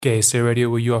Gay Say Radio,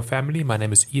 where you are family. My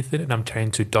name is Ethan, and I'm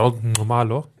chatting to Donald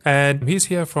Ngumalo, and he's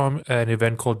here from an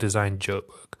event called Design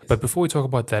Joburg. But before we talk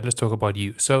about that, let's talk about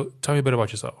you. So tell me a bit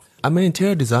about yourself. I'm an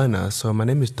interior designer, so my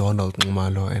name is Donald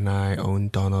Ngumalo, and I own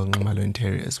Donald Ngumalo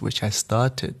Interiors, which I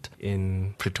started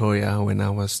in Pretoria when I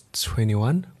was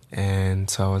 21. And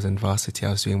so I was in varsity.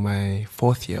 I was doing my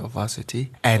fourth year of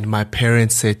varsity. And my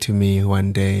parents said to me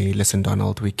one day, listen,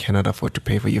 Donald, we cannot afford to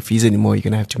pay for your fees anymore. You're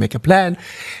going to have to make a plan.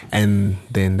 And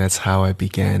then that's how I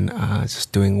began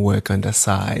just doing work on the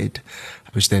side,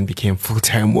 which then became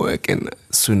full-time work, and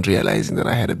soon realizing that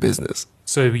I had a business.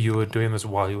 So you were doing this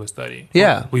while you were studying?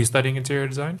 Yeah. Were you studying interior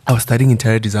design? I was studying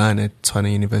interior design at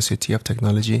Tshwane University of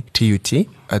Technology, TUT,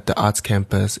 at the arts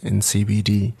campus in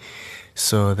CBD.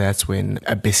 So that's when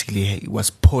I basically was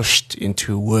pushed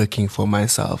into working for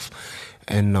myself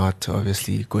and not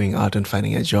obviously going out and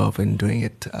finding a job and doing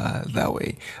it that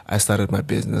way. I started my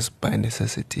business by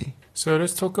necessity. So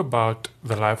let's talk about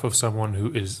the life of someone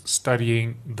who is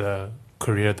studying the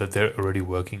career that they're already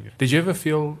working in. Did you ever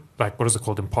feel like, what is it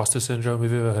called, imposter syndrome?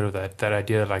 Have you ever heard of that? That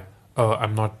idea like, oh,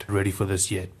 I'm not ready for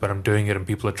this yet, but I'm doing it and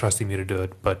people are trusting me to do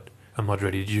it, but I'm not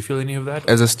ready. Did you feel any of that?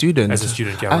 As a student? As a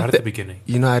student, yeah, right at the beginning.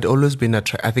 You know, I'd always been, I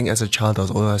think as a child, I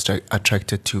was always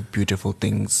attracted to beautiful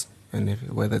things. And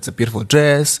whether it's a beautiful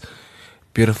dress,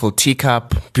 beautiful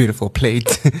teacup, beautiful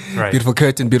plate, right, beautiful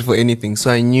curtain, beautiful anything.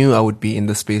 So I knew I would be in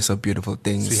the space of beautiful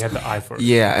things. So you had the eye for it.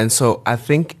 Yeah, and so I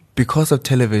think because of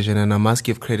television, and I must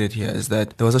give credit here, is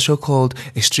that there was a show called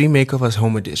Extreme Makeovers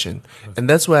Home Edition. And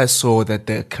that's where I saw that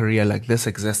the career like this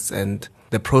exists, and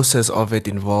the process of it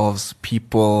involves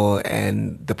people,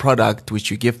 and the product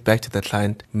which you give back to the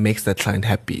client makes the client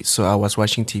happy. So I was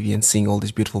watching TV and seeing all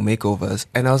these beautiful makeovers,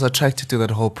 and I was attracted to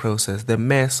that whole process, the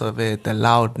mess of it, the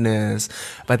loudness.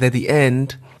 But at the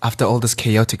end, after all this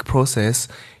chaotic process,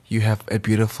 you have a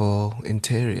beautiful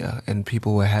interior and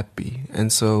people were happy.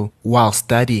 And so while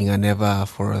studying, I never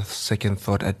for a second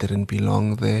thought I didn't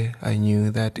belong there. I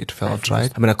knew that it felt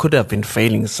right. I mean, I could have been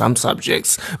failing some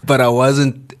subjects, but I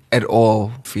wasn't at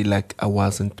all feel like I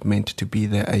wasn't meant to be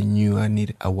there. I knew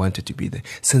I wanted to be there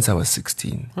since I was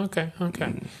 16. Okay.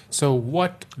 So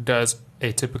what does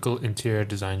a typical interior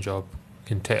design job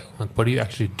entail? Like, what do you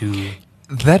actually do?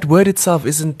 That word itself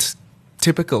isn't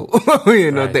typical.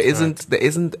 You know, Right, there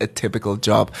isn't a typical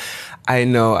job. I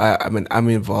know, I mean, I'm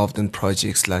involved in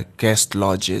projects like guest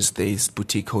lodges, there's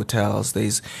boutique hotels,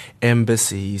 there's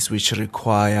embassies which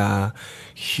require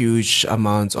huge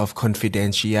amounts of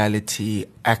confidentiality,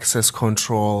 access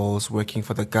controls, working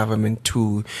for the government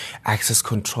too, access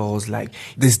controls, like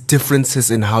there's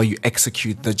differences in how you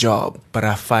execute the job. But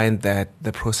I find that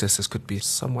the processes could be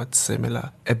somewhat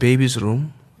similar. A baby's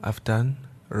room I've done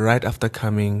right after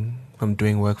coming from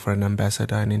doing work for an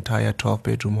ambassador, an entire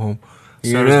 12-bedroom home.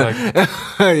 So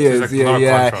it's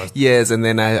like, yes, and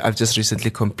then I've just recently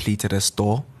completed a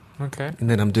store. Okay. And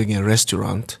then I'm doing a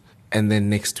restaurant. And then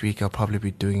next week I'll probably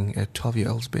be doing a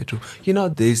 12-year-old's bedroom. You know,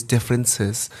 there's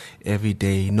differences every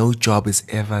day. No job is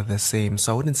ever the same.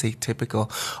 So I wouldn't say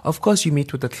typical. Of course, you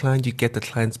meet with the client, you get the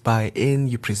client's buy-in,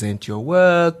 you present your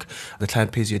work, the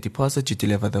client pays you a deposit, you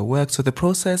deliver the work. So the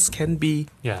process can be...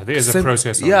 Yeah, there is a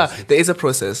process. Yeah, there is a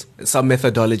process, some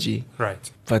methodology.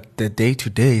 Right. But the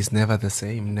day-to-day is never the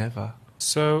same, never.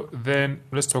 So then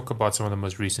let's talk about some of the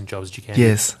most recent jobs that you can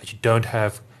Yes. do, that you don't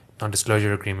have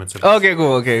non-disclosure agreements. Okay,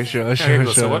 cool. Okay, sure.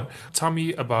 So tell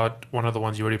me about one of the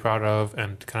ones you're really proud of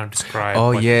and kind of describe.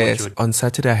 What you would... On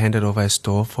Saturday, I handed over a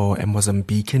store for a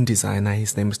Mozambican designer.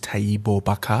 His name is Taibo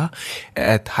Baka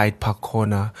at Hyde Park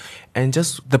Corner. And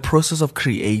just the process of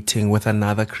creating with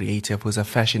another creative who's a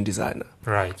fashion designer.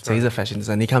 Right. So he's a fashion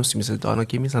designer. He comes to me and says, Donald,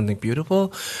 give me something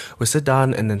beautiful. We sit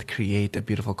down and then create a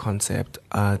beautiful concept,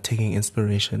 taking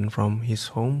inspiration from his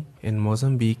home in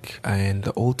Mozambique and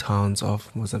the old towns of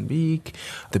Mozambique,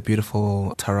 the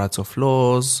beautiful terrazzo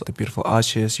floors, the beautiful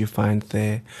arches you find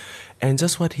there. And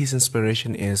just what his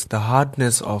inspiration is, the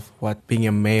hardness of what being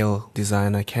a male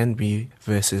designer can be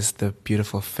versus the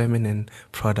beautiful feminine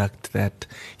product that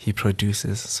he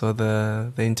produces. So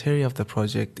the interior of the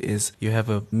project is you have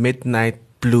a midnight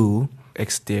blue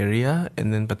exterior,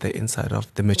 and then but the inside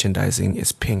of the merchandising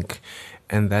is pink.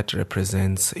 And that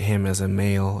represents him as a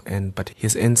male, but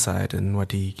his inside and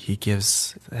what he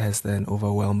gives has an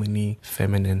overwhelmingly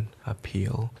feminine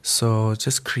appeal. So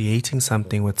just creating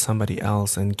something with somebody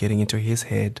else and getting into his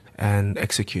head and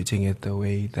executing it the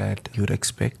way that you would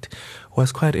expect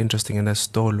was quite interesting. And the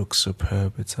store looks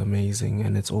superb. It's amazing.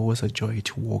 And it's always a joy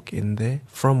to walk in there.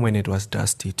 From when it was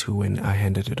dusty to when I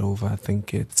handed it over, I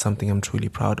think it's something I'm truly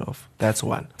proud of. That's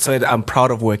one. So I'm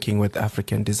proud of working with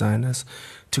African designers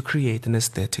to create an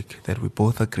aesthetic that we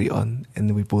both agree on,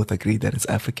 and we both agree that it's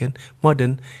African,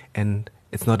 modern, and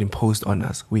it's not imposed on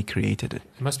us. We created it.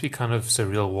 It must be kind of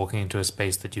surreal walking into a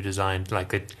space that you designed,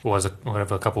 like it was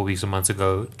whatever a couple of weeks or months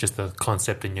ago, just the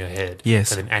concept in your head.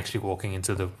 Yes. And then actually walking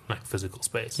into the physical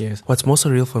space. Yes. What's more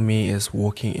surreal for me is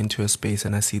walking into a space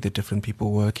and I see the different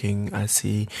people working. I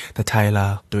see the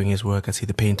tiler doing his work. I see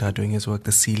the painter doing his work,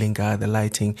 the ceiling guy, the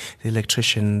lighting, the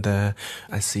electrician,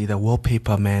 I see the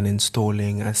wallpaper man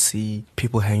installing. I see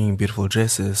people hanging beautiful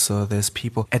dresses. So there's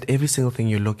people at every single thing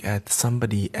you look at,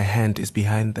 a hand is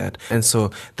behind that. And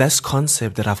so this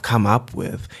concept that I've come up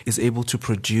with is able to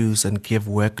produce and give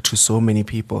work to so many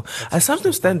people. I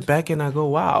sometimes stand back and I go,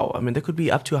 wow, I mean, there could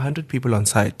be up to 100 people on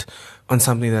site on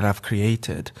something that I've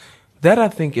created. That I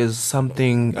think is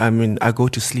something, I mean, I go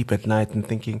to sleep at night and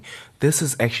thinking, this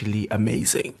is actually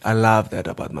amazing. I love that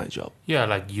about my job. Yeah,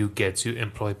 like you get to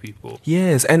employ people.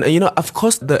 Yes, and of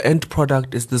course, the end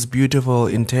product is this beautiful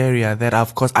interior that,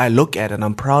 of course, I look at and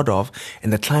I'm proud of,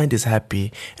 and the client is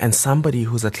happy, and somebody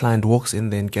who's a client walks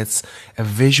in there and gets a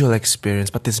visual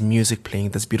experience, but there's music playing,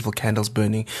 there's beautiful candles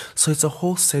burning, so it's a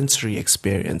whole sensory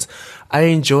experience. I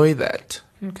enjoy that.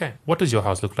 Okay. What does your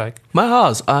house look like? My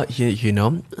house, like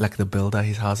the builder,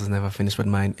 his house is never finished, but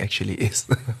mine actually is.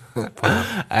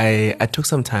 I took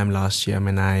some time last year,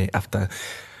 after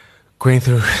going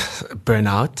through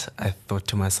burnout, I thought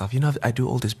to myself, I do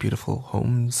all these beautiful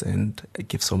homes and I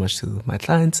give so much to my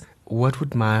clients. What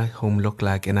would my home look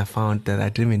like? And I found that I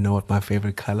didn't even know what my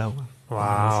favorite color was.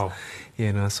 Wow.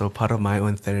 So part of my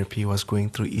own therapy was going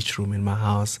through each room in my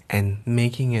house and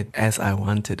making it as I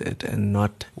wanted it and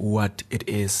not what it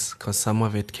is. Because some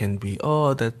of it can be,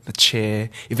 the chair.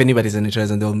 If anybody's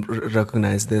interested, they'll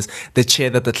recognize this. The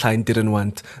chair that the client didn't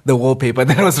want. The wallpaper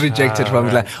that was rejected from,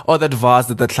 right. that vase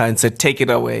that the client said, take it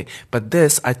away. But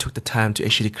this, I took the time to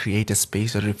actually create a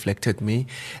space that reflected me.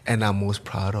 And I'm most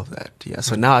proud of that. Yeah.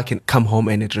 So now I can come home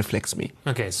and it reflects me.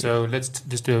 Okay. So let's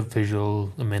just do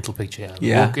a mental picture.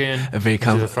 Yeah. Walk in.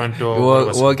 To the front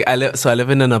door. I live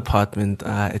in an apartment,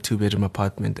 a 2-bedroom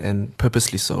apartment, and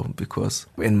purposely so because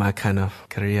in my kind of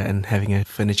career and having a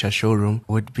furniture showroom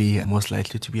would be most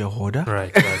likely to be a hoarder.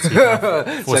 Right. So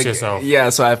you force yourself. Yeah,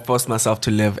 so I forced myself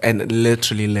to live and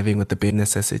literally living with the bare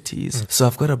necessities. So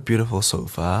I've got a beautiful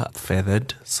sofa,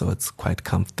 feathered, so it's quite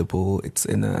comfortable. It's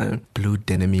in a blue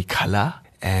denim-y color.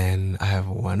 And I have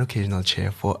one occasional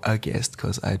chair for a guest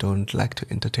because I don't like to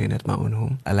entertain at my own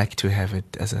home. I like to have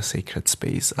it as a sacred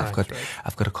space. I've got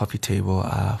a coffee table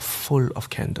full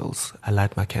of candles. I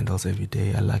light my candles every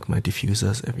day. I like my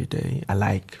diffusers every day. I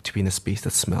like to be in a space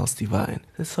that smells divine.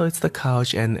 So it's the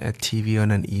couch and a TV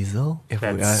on an easel.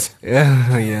 That's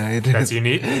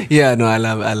unique. Yeah, no, I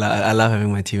love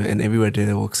having my TV, and everybody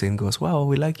that walks in goes, "Wow,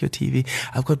 we like your TV."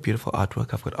 I've got beautiful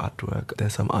artwork.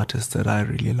 There's some artists that I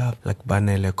really love, like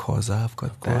Banele Koza. I've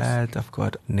got that. I've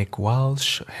got Nick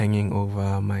Walsh hanging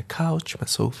over my couch, my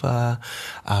sofa.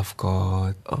 I've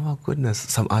got, oh my goodness,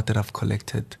 some art that I've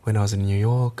collected when I was in New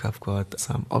York. I've got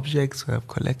some objects I've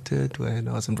collected when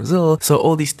I was in Brazil. So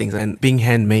all these things, and being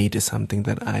handmade is something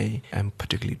that I am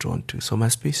particularly drawn to. So my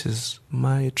space is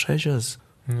my treasures.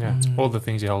 Yeah, it's all the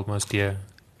things you hold most dear.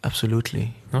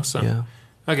 Absolutely. Awesome. Yeah.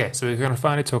 Okay, so we're going to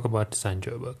finally talk about Design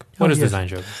Joburg. What is Design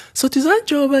Joburg? So Design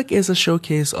Joburg is a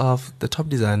showcase of the top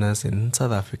designers in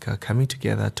South Africa coming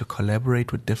together to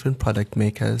collaborate with different product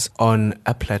makers on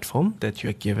a platform that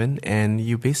you're given, and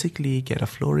you basically get a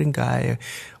flooring guy,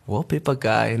 wallpaper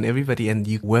guy, and everybody, and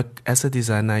you work as a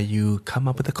designer. You come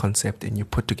up with a concept and you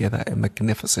put together a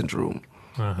magnificent room.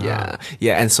 Uh-huh.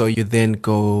 Yeah, and so you then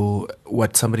go,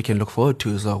 what somebody can look forward to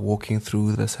is walking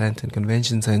through the Sandton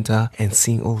Convention Center and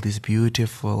seeing all these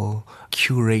beautiful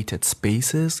curated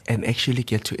spaces and actually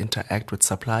get to interact with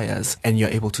suppliers, and you're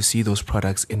able to see those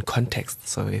products in context.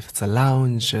 So if it's a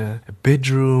lounge, a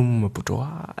bedroom, a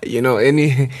boudoir,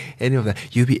 any of that,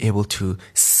 you'll be able to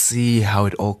see how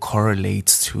it all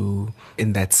correlates to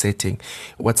in that setting.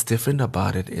 What's different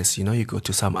about it is, you go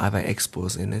to some other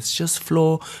expos and it's just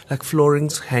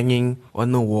floorings hanging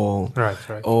on the wall, right,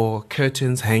 or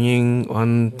curtains hanging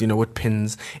on, with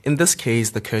pins. In this case,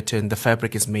 the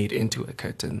fabric is made into a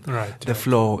curtain. Right. The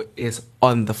floor is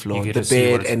on the floor, the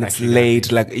bed, and it's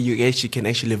laid. Like you actually can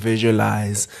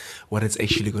visualize what it's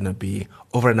actually going to be.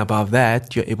 Over and above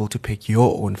that, you're able to pick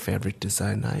your own favorite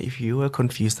designer. If you are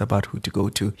confused about who to go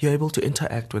to, you're able to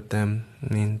interact with them.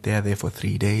 I mean, they're there for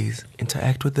 3 days.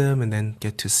 Interact with them and then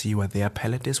get to see what their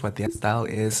palette is, what their style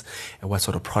is, and what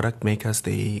sort of product makers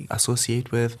they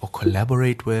associate with or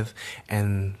collaborate with.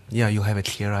 And yeah, you'll have a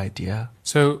clear idea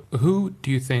So, who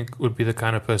do you think would be the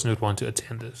kind of person who'd want to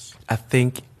attend this? I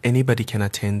think anybody can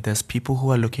attend this. People who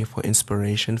are looking for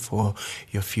inspiration for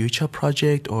your future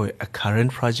project or a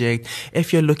current project.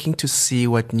 If you're looking to see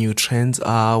what new trends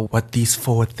are, what these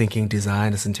forward-thinking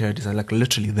designers, interior designers, like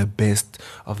literally the best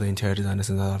of the interior designers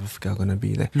in South Africa are going to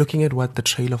be there. Looking at what the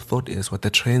trail of thought is, what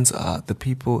the trends are, the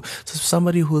people. So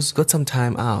somebody who's got some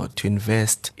time out to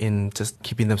invest in just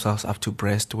keeping themselves up to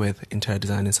breast with interior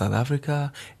design in South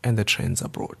Africa and the trends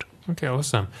abroad. Okay,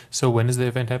 awesome. So, when is the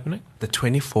event happening? The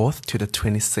 24th to the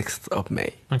 26th of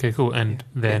May. Okay, cool. And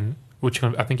then,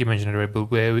 I think you mentioned it already,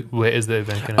 but where is the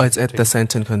event going to Oh, it's at the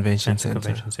Sandton Convention Center.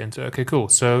 Center. Convention Center. Okay, cool.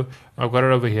 So I've got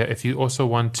it over here. If you also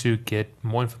want to get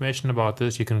more information about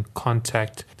this, you can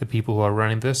contact the people who are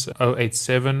running this.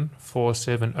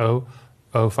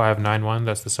 087-470-0591.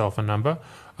 That's the cell phone number.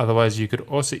 Otherwise, you could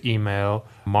also email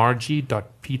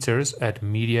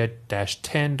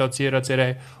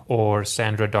margie.peters@media-10.co.za or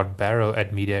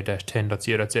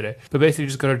sandra.barrow@media-10.co.za. But basically,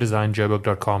 just go to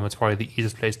designjoburg.com. It's probably the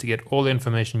easiest place to get all the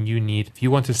information you need. If you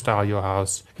want to style your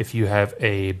house, if you have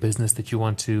a business that you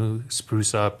want to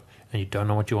spruce up, and you don't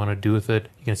know what you want to do with it,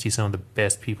 you can see some of the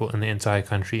best people in the entire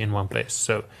country in one place.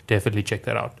 So definitely check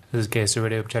that out. This is Gay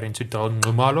Soweto chatting to Dalton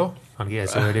Ngumalo on Gay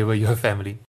Soweto with your family.